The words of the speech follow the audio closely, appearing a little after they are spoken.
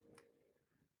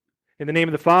In the name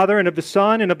of the Father, and of the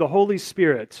Son, and of the Holy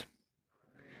Spirit.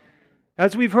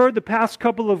 As we've heard the past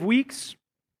couple of weeks,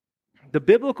 the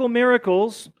biblical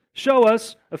miracles show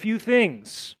us a few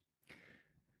things.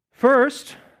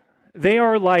 First, they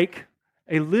are like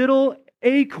a little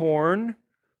acorn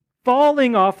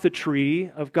falling off the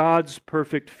tree of God's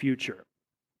perfect future.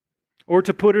 Or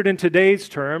to put it in today's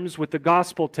terms, with the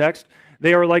gospel text,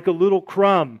 they are like a little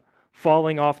crumb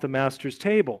falling off the Master's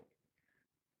table.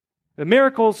 The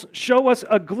miracles show us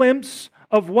a glimpse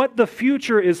of what the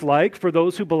future is like for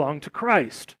those who belong to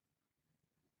Christ.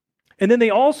 And then they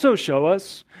also show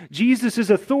us Jesus'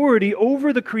 authority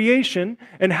over the creation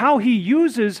and how he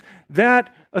uses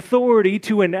that authority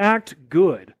to enact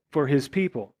good for his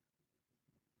people.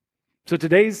 So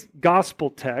today's gospel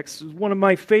text is one of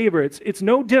my favorites. It's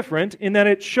no different in that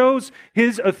it shows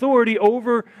his authority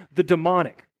over the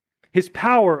demonic, his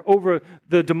power over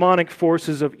the demonic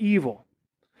forces of evil.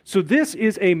 So this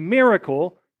is a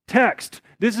miracle text.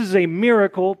 This is a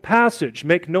miracle passage.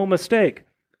 Make no mistake.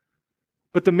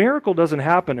 But the miracle doesn't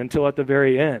happen until at the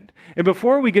very end. And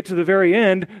before we get to the very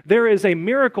end, there is a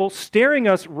miracle staring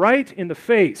us right in the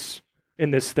face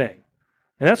in this thing.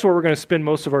 And that's where we're going to spend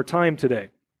most of our time today.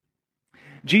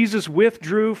 Jesus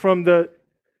withdrew from the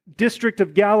district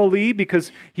of Galilee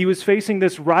because he was facing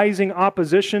this rising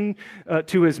opposition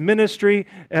to his ministry.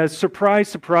 As surprise,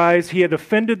 surprise, he had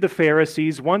offended the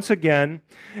Pharisees once again.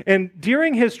 And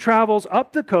during his travels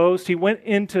up the coast, he went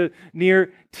into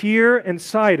near Tyre and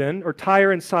Sidon.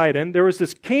 There was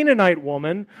this Canaanite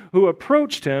woman who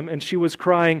approached him, and she was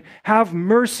crying, "Have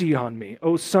mercy on me,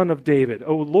 O Son of David,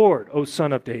 O Lord, O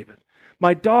Son of David.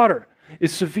 My daughter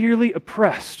is severely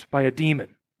oppressed by a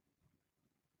demon."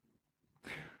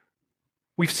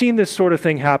 We've seen this sort of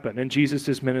thing happen in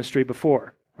Jesus' ministry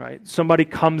before, right? Somebody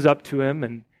comes up to him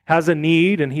and has a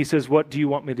need, and he says, "What do you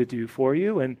want me to do for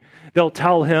you?" And they'll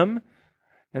tell him,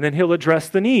 and then he'll address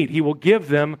the need. He will give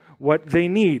them what they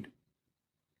need.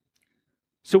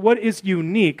 So what is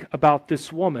unique about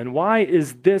this woman? Why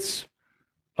is this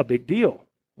a big deal?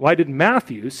 Why did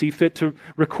Matthew see fit to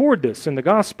record this in the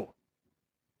gospel?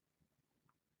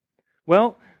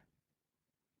 Well,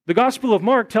 the Gospel of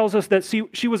Mark tells us that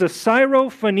she was a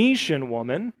Syro-Phoenician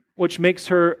woman, which makes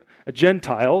her a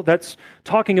Gentile. That's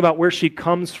talking about where she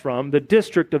comes from, the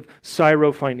district of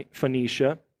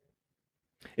Syro-Phoenicia.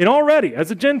 And already,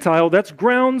 as a Gentile, that's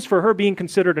grounds for her being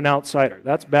considered an outsider.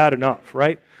 That's bad enough,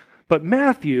 right? But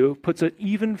Matthew puts an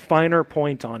even finer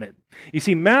point on it. You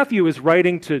see, Matthew is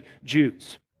writing to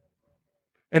Jews.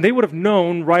 And they would have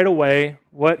known right away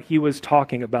what he was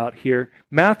talking about here.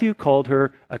 Matthew called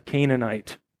her a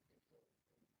Canaanite.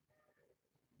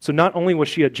 So not only was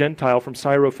she a Gentile from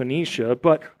Syro-Phoenicia,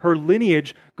 but her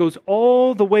lineage goes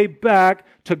all the way back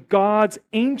to God's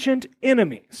ancient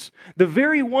enemies, the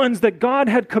very ones that God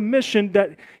had commissioned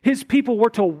that his people were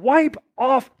to wipe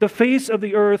off the face of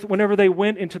the earth whenever they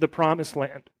went into the promised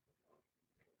land.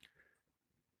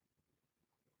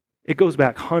 It goes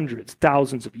back hundreds,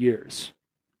 thousands of years.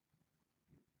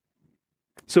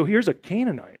 So here's a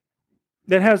Canaanite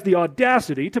that has the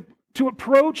audacity to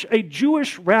approach a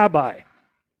Jewish rabbi,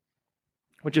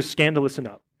 which is scandalous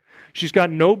enough. She's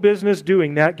got no business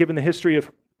doing that given the history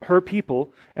of her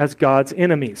people as God's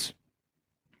enemies.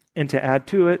 And to add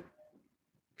to it,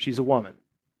 she's a woman.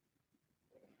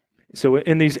 So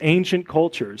in these ancient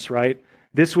cultures, right,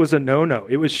 this was a no-no.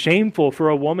 It was shameful for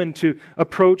a woman to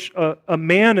approach a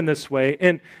man in this way,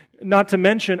 and not to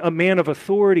mention a man of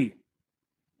authority.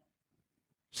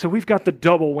 So we've got the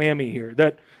double whammy here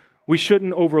that we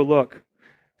shouldn't overlook.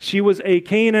 She was a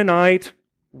Canaanite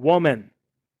woman.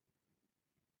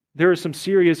 There are some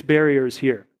serious barriers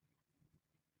here.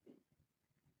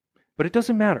 But it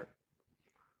doesn't matter.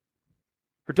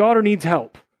 Her daughter needs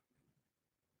help.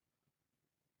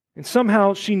 And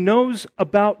somehow she knows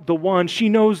about the one, she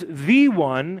knows the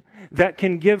one that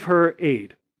can give her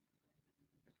aid.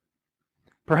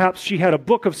 Perhaps she had a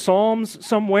book of Psalms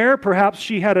somewhere. Perhaps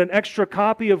she had an extra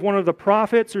copy of one of the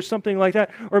prophets or something like that.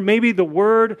 Or maybe the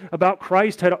word about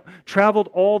Christ had traveled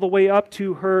all the way up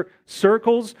to her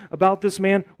circles about this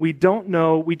man. We don't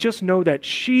know. We just know that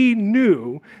she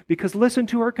knew because listen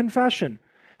to her confession.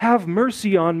 "Have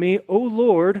mercy on me, O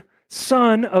Lord,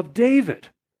 Son of David."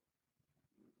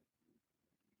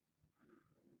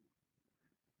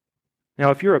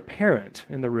 Now, if you're a parent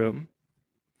in the room,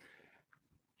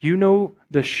 you know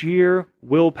the sheer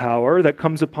willpower that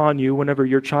comes upon you whenever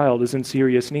your child is in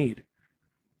serious need.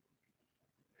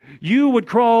 You would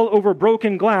crawl over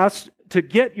broken glass to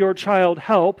get your child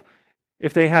help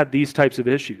if they had these types of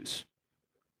issues.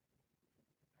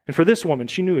 And for this woman,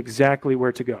 she knew exactly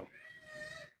where to go.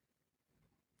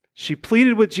 She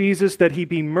pleaded with Jesus that he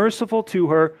be merciful to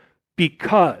her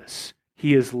because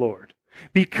he is Lord,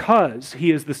 because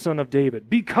he is the Son of David,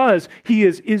 because he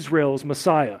is Israel's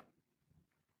Messiah.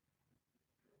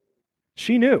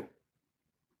 She knew.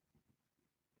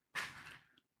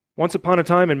 Once upon a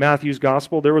time in Matthew's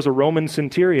gospel, there was a Roman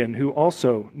centurion who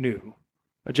also knew,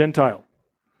 a Gentile.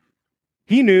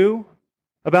 He knew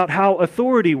about how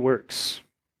authority works.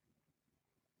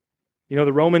 You know,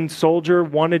 the Roman soldier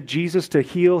wanted Jesus to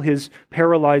heal his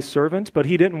paralyzed servant, but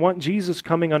he didn't want Jesus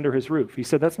coming under his roof. He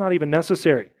said that's not even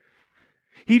necessary.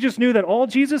 He just knew that all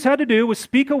Jesus had to do was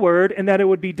speak a word and that it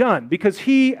would be done, because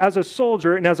he, as a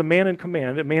soldier and as a man in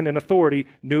command, a man in authority,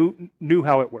 knew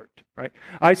how it worked. Right?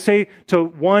 I say to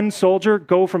one soldier,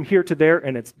 go from here to there,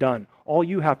 and it's done. All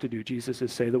you have to do, Jesus,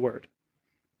 is say the word.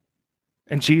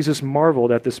 And Jesus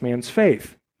marveled at this man's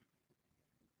faith.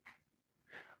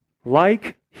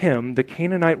 Like him, the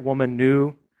Canaanite woman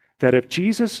knew that if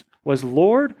Jesus was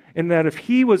Lord and that if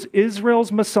he was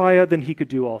Israel's Messiah, then he could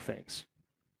do all things.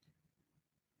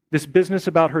 This business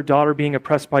about her daughter being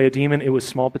oppressed by a demon, it was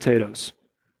small potatoes.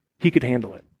 He could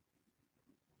handle it.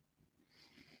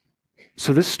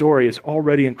 So this story is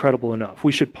already incredible enough.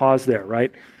 We should pause there,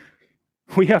 right?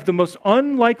 We have the most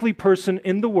unlikely person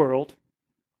in the world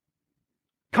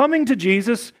coming to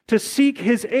Jesus to seek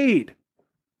his aid.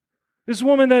 This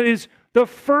woman that is the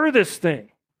furthest thing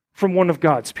from one of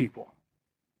God's people.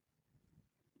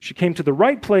 She came to the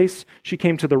right place. She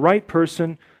came to the right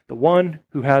person, the one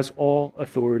who has all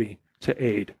authority to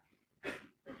aid.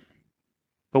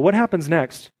 But what happens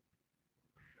next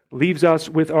leaves us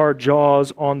with our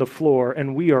jaws on the floor,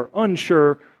 and we are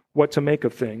unsure what to make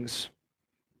of things.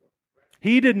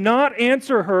 He did not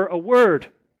answer her a word.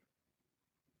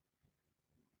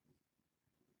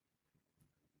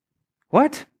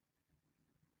 What?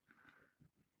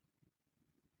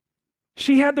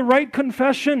 She had the right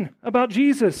confession about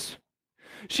Jesus.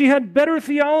 She had better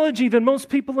theology than most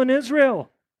people in Israel.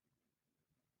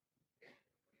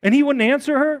 And he wouldn't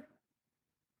answer her?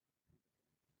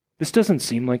 This doesn't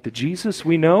seem like the Jesus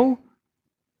we know.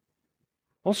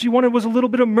 All she wanted was a little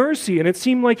bit of mercy, and it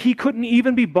seemed like he couldn't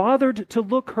even be bothered to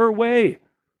look her way.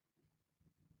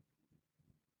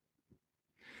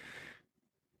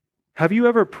 Have you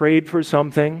ever prayed for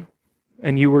something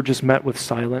and you were just met with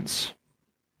silence?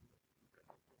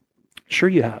 Sure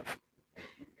you have.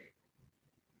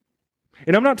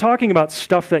 And I'm not talking about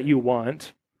stuff that you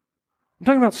want. I'm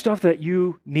talking about stuff that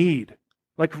you need,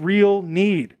 like real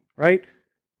need, right?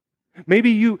 Maybe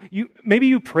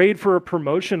you prayed for a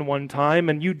promotion one time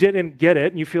and you didn't get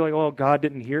it and you feel like, oh, God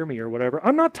didn't hear me or whatever.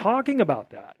 I'm not talking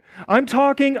about that. I'm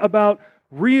talking about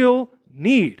real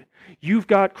need. You've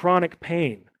got chronic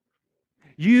pain.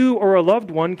 You or a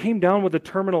loved one came down with a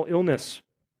terminal illness.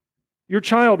 Your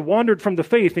child wandered from the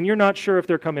faith and you're not sure if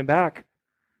they're coming back.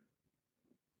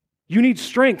 You need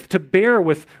strength to bear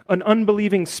with an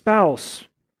unbelieving spouse.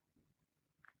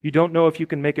 You don't know if you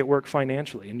can make it work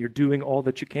financially, and you're doing all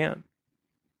that you can.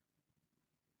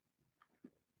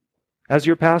 As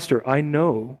your pastor, I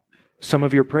know some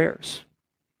of your prayers.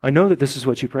 I know that this is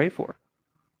what you pray for.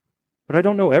 But I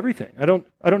don't know everything. I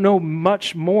don't know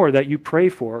much more that you pray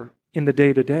for in the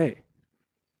day-to-day.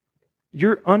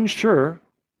 You're unsure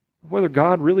whether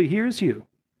God really hears you.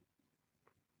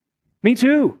 Me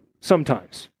too,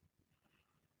 sometimes.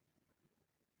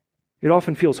 It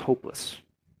often feels hopeless.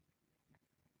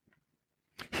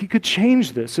 He could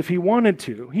change this if he wanted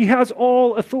to. He has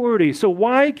all authority, so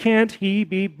why can't he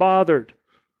be bothered?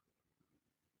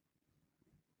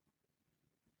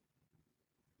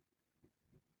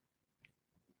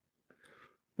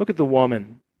 Look at the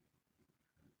woman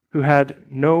who had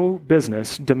no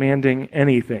business demanding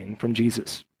anything from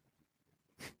Jesus.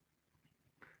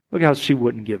 Look how she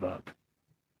wouldn't give up.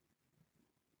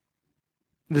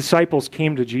 The disciples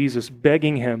came to Jesus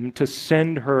begging him to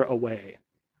send her away.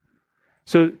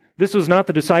 So this was not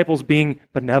the disciples being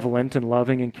benevolent and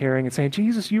loving and caring and saying,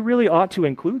 Jesus, you really ought to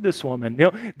include this woman.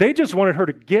 You know, they just wanted her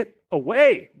to get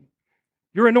away.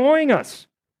 You're annoying us.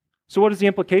 So what is the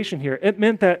implication here? It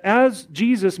meant that as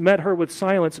Jesus met her with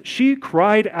silence, she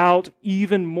cried out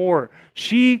even more.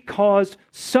 She caused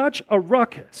such a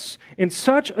ruckus and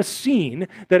such a scene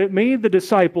that it made the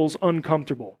disciples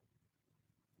uncomfortable.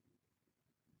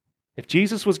 If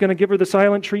Jesus was going to give her the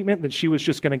silent treatment, then she was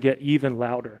just going to get even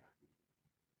louder.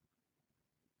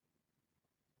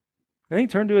 And he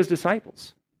turned to his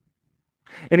disciples.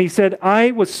 And he said,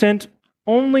 I was sent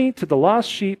only to the lost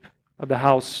sheep of the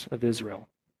house of Israel.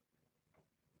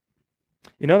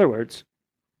 In other words,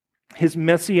 his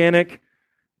messianic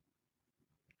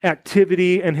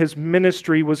activity and his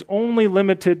ministry was only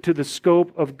limited to the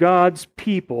scope of God's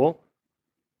people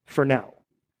for now.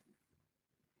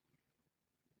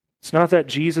 It's not that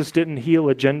Jesus didn't heal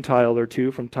a Gentile or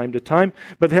two from time to time,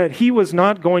 but that he was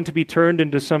not going to be turned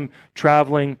into some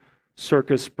traveling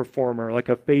circus performer, like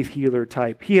a faith healer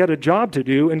type. He had a job to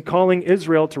do in calling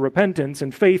Israel to repentance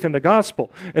and faith in the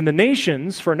gospel. And the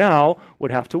nations, for now,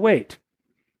 would have to wait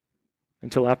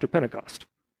until after Pentecost.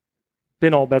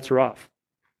 Then all bets are off.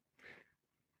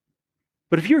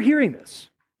 But if you're hearing this,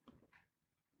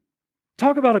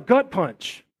 talk about a gut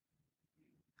punch.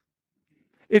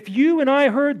 If you and I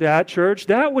heard that, church,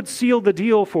 that would seal the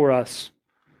deal for us.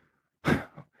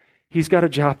 He's got a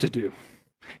job to do.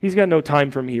 He's got no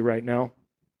time for me right now.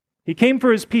 He came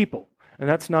for his people, and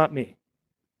that's not me.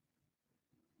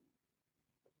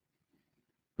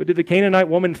 But did the Canaanite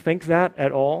woman think that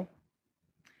at all?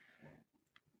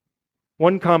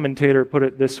 One commentator put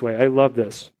it this way. I love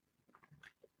this.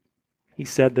 He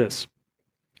said this: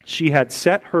 she had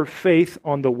set her faith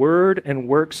on the word and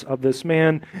works of this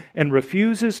man and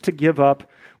refuses to give up.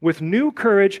 With new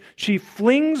courage, she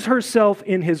flings herself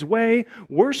in his way,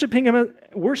 worshiping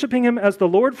him as the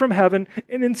Lord from heaven,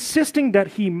 and insisting that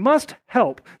he must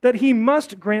help, that he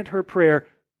must grant her prayer.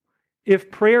 If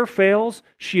prayer fails,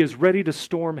 she is ready to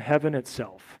storm heaven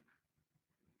itself.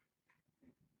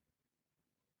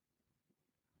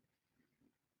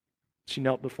 She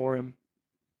knelt before him,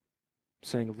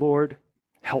 saying, Lord,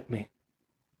 help me.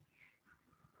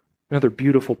 Another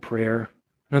beautiful prayer,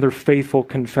 another faithful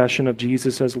confession of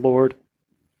Jesus as Lord.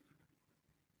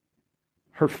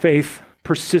 Her faith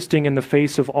persisting in the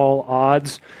face of all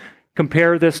odds.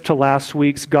 Compare this to last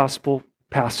week's gospel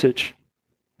passage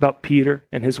about Peter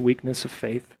and his weakness of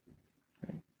faith.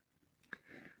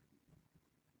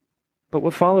 But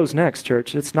what follows next,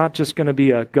 church, it's not just going to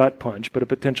be a gut punch, but a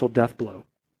potential death blow.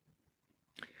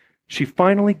 She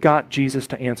finally got Jesus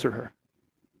to answer her.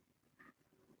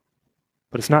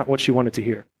 But it's not what she wanted to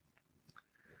hear.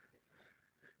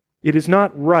 It is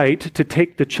not right to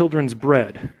take the children's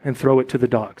bread and throw it to the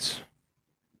dogs.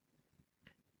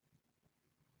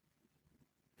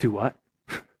 Do what?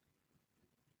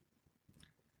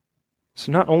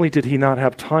 So not only did he not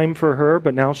have time for her,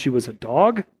 but now she was a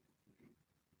dog?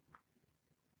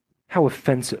 How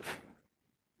offensive,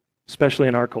 especially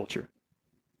in our culture.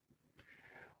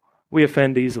 We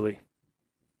offend easily.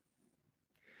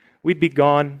 We'd be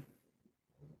gone.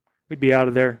 We'd be out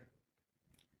of there.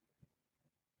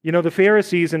 You know, the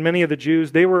Pharisees and many of the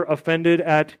Jews, they were offended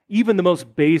at even the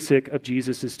most basic of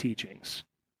Jesus' teachings.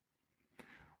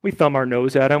 We thumb our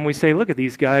nose at them. We say, look at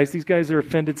these guys. These guys are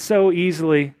offended so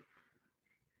easily.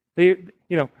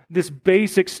 This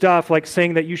basic stuff like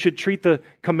saying that you should treat the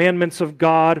commandments of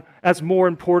God as more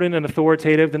important and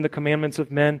authoritative than the commandments of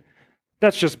men.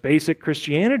 That's just basic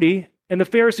Christianity. And the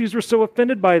Pharisees were so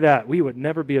offended by that. We would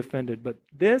never be offended. But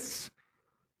this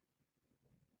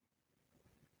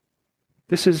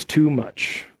is too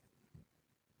much.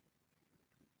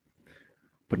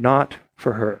 But not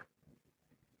for her.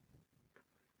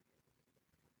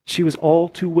 She was all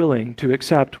too willing to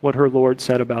accept what her Lord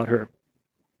said about her.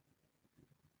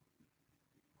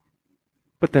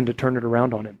 But then to turn it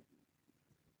around on him.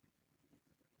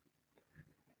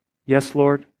 Yes,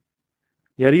 Lord,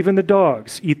 yet even the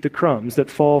dogs eat the crumbs that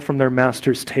fall from their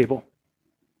master's table.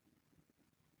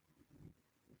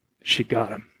 She got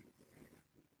him.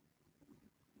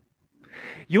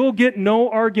 You'll get no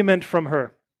argument from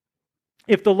her.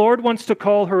 If the Lord wants to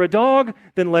call her a dog,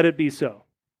 then let it be so.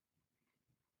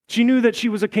 She knew that she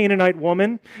was a Canaanite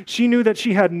woman. She knew that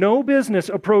she had no business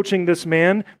approaching this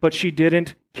man, but she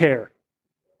didn't care.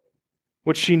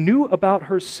 What she knew about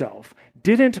herself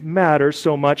didn't matter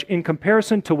so much in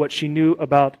comparison to what she knew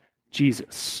about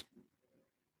Jesus.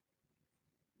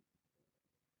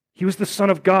 He was the Son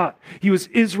of God. He was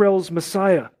Israel's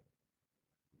Messiah.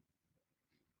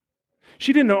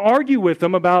 She didn't argue with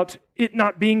him about it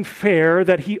not being fair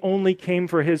that he only came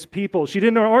for his people. She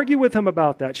didn't argue with him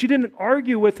about that. She didn't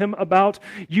argue with him about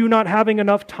you not having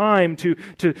enough time to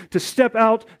step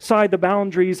outside the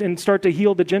boundaries and start to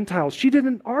heal the Gentiles. She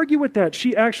didn't argue with that.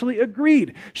 She actually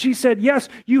agreed. She said, yes,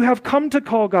 you have come to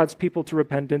call God's people to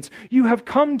repentance. You have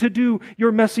come to do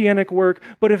your messianic work.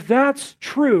 But if that's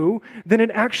true, then it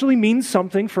actually means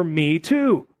something for me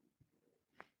too.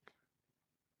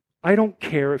 I don't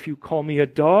care if you call me a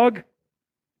dog.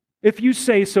 If you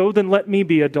say so, then let me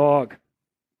be a dog.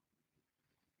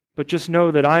 But just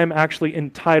know that I am actually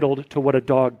entitled to what a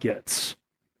dog gets.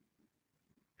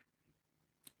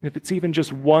 If it's even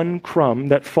just one crumb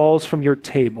that falls from your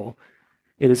table,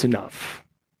 it is enough.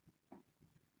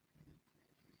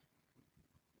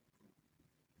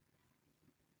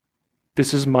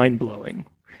 This is mind-blowing.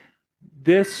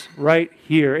 this right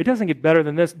here. It doesn't get better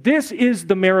than this. This is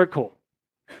the miracle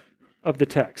of the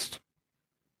text.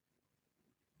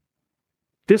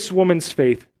 This woman's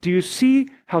faith. Do you see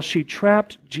how she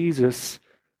trapped Jesus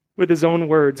with his own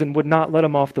words and would not let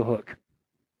him off the hook?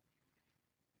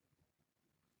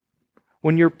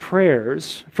 When your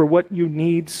prayers for what you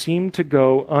need seem to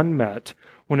go unmet,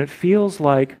 when it feels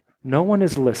like no one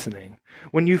is listening,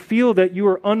 when you feel that you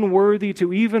are unworthy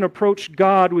to even approach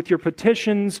God with your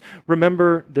petitions,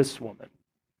 remember this woman.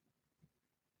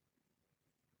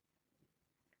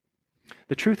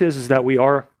 The truth is that we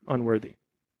are unworthy.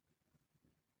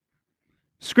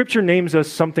 Scripture names us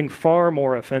something far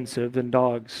more offensive than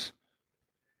dogs.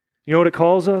 You know what it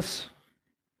calls us?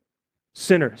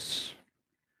 Sinners.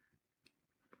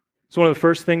 It's one of the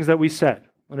first things that we said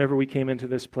whenever we came into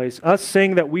this place. Us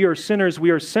saying that we are sinners, we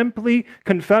are simply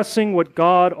confessing what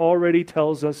God already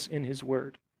tells us in His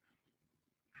Word.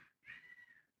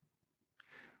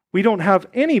 We don't have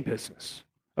any business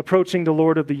approaching the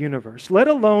Lord of the universe, let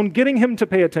alone getting Him to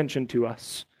pay attention to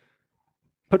us.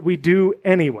 But we do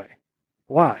anyway.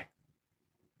 Why?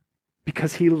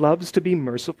 Because He loves to be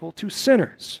merciful to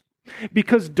sinners.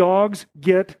 Because dogs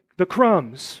get the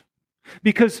crumbs.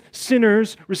 Because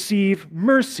sinners receive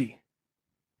mercy.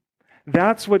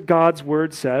 That's what God's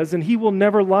Word says, and He will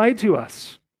never lie to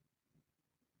us.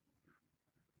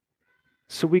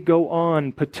 So we go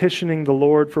on petitioning the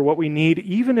Lord for what we need,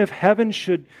 even if heaven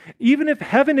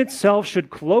itself should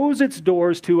close its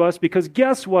doors to us, because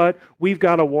guess what? We've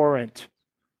got a warrant.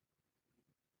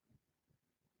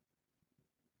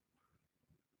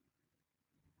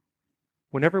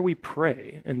 Whenever we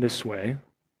pray in this way,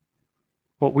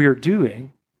 what we are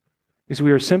doing is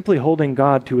we are simply holding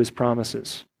God to His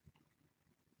promises.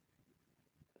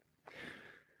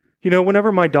 You know,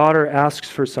 whenever my daughter asks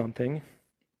for something,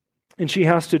 and she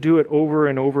has to do it over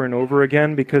and over and over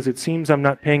again because it seems I'm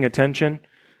not paying attention,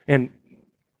 and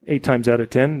 8 times out of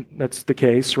 10, that's the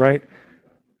case, right?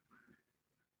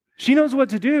 She knows what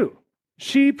to do.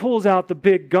 She pulls out the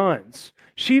big guns.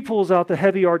 She pulls out the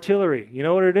heavy artillery. You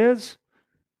know what it is?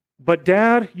 But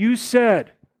Dad, you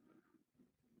said.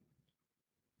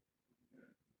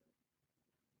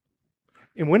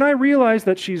 And when I realize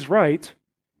that she's right,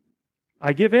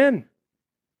 I give in.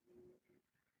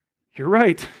 You're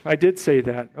right. I did say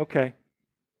that. Okay.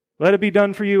 Let it be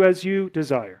done for you as you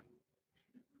desire.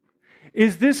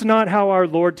 Is this not how our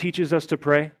Lord teaches us to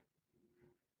pray?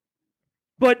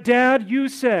 But Dad, you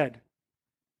said.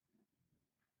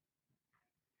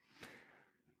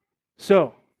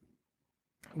 So,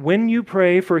 when you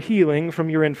pray for healing from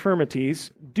your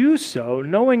infirmities, do so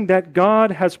knowing that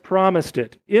God has promised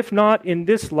it, if not in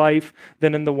this life,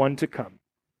 then in the one to come.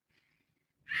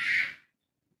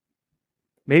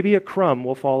 Maybe a crumb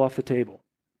will fall off the table.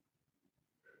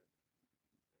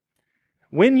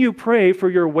 When you pray for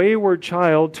your wayward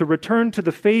child to return to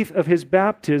the faith of his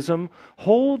baptism,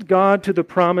 hold God to the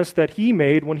promise that He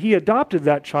made when He adopted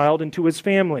that child into His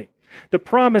family. The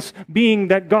promise being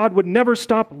that God would never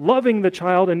stop loving the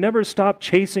child and never stop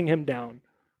chasing him down.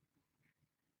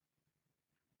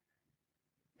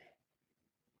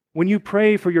 When you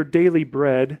pray for your daily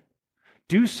bread,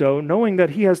 do so knowing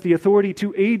that He has the authority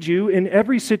to aid you in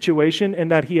every situation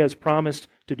and that He has promised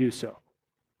to do so.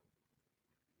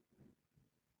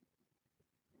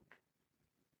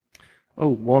 Oh,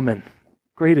 woman,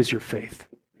 great is your faith.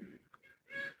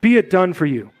 Be it done for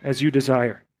you as you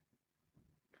desire.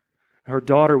 Her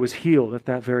daughter was healed at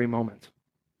that very moment.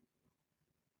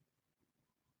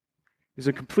 It was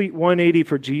a complete 180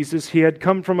 for Jesus. He had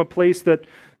come from a place that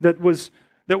was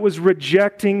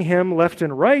rejecting Him left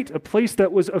and right, a place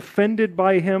that was offended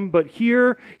by Him, but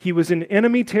here He was in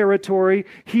enemy territory.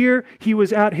 Here He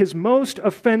was at His most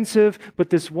offensive, but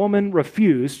this woman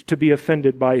refused to be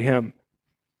offended by Him.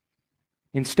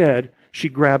 Instead, she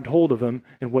grabbed hold of Him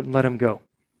and wouldn't let Him go.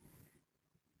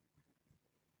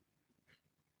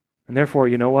 And therefore,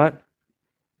 you know what?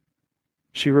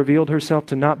 She revealed herself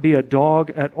to not be a dog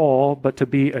at all, but to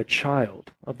be a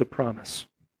child of the promise.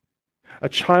 A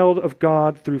child of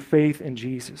God through faith in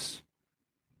Jesus.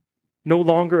 No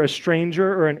longer a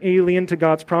stranger or an alien to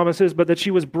God's promises, but that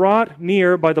she was brought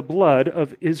near by the blood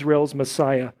of Israel's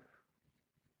Messiah.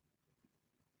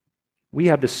 We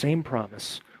have the same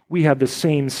promise. We have the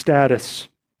same status.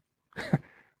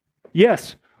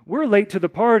 Yes, we're late to the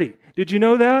party. Did you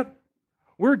know that?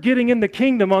 We're getting in the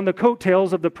kingdom on the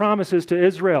coattails of the promises to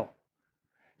Israel.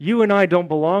 You and I don't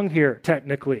belong here,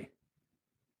 technically.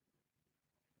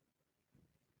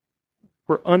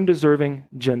 We're undeserving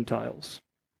Gentiles,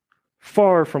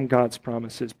 far from God's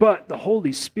promises. But the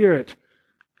Holy Spirit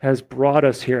has brought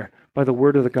us here by the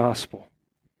word of the gospel.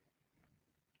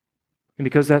 And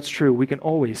because that's true, we can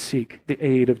always seek the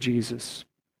aid of Jesus,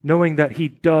 knowing that he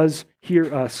does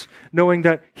hear us, knowing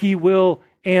that he will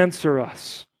answer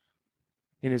us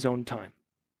in his own time.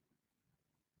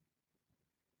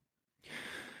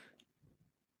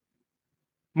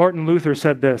 Martin Luther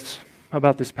said this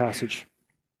about this passage.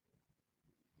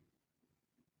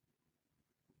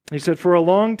 He said, "For a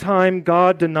long time,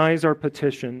 God denies our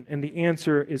petition, and the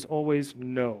answer is always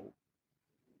no.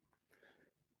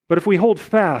 But if we hold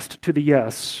fast to the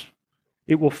yes,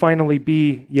 it will finally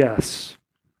be yes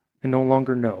and no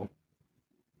longer no.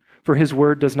 For his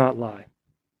word does not lie.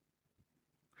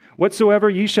 Whatsoever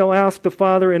ye shall ask the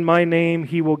Father in my name,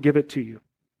 he will give it to you.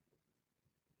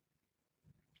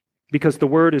 Because the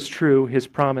word is true, his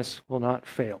promise will not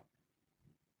fail."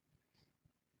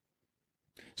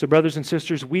 So, brothers and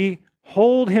sisters, we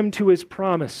hold him to his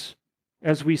promise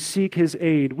as we seek his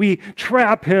aid. We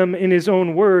trap him in his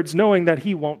own words, knowing that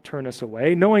he won't turn us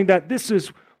away, knowing that this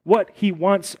is what he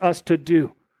wants us to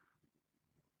do.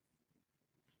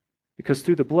 Because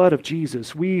through the blood of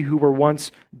Jesus, we who were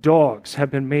once dogs have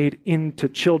been made into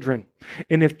children.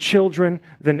 And if children,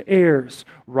 then heirs,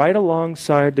 right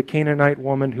alongside the Canaanite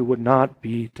woman who would not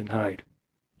be denied.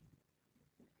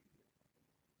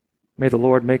 May the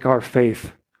Lord make our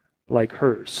faith like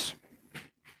hers.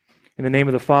 In the name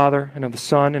of the Father, and of the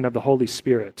Son, and of the Holy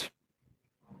Spirit.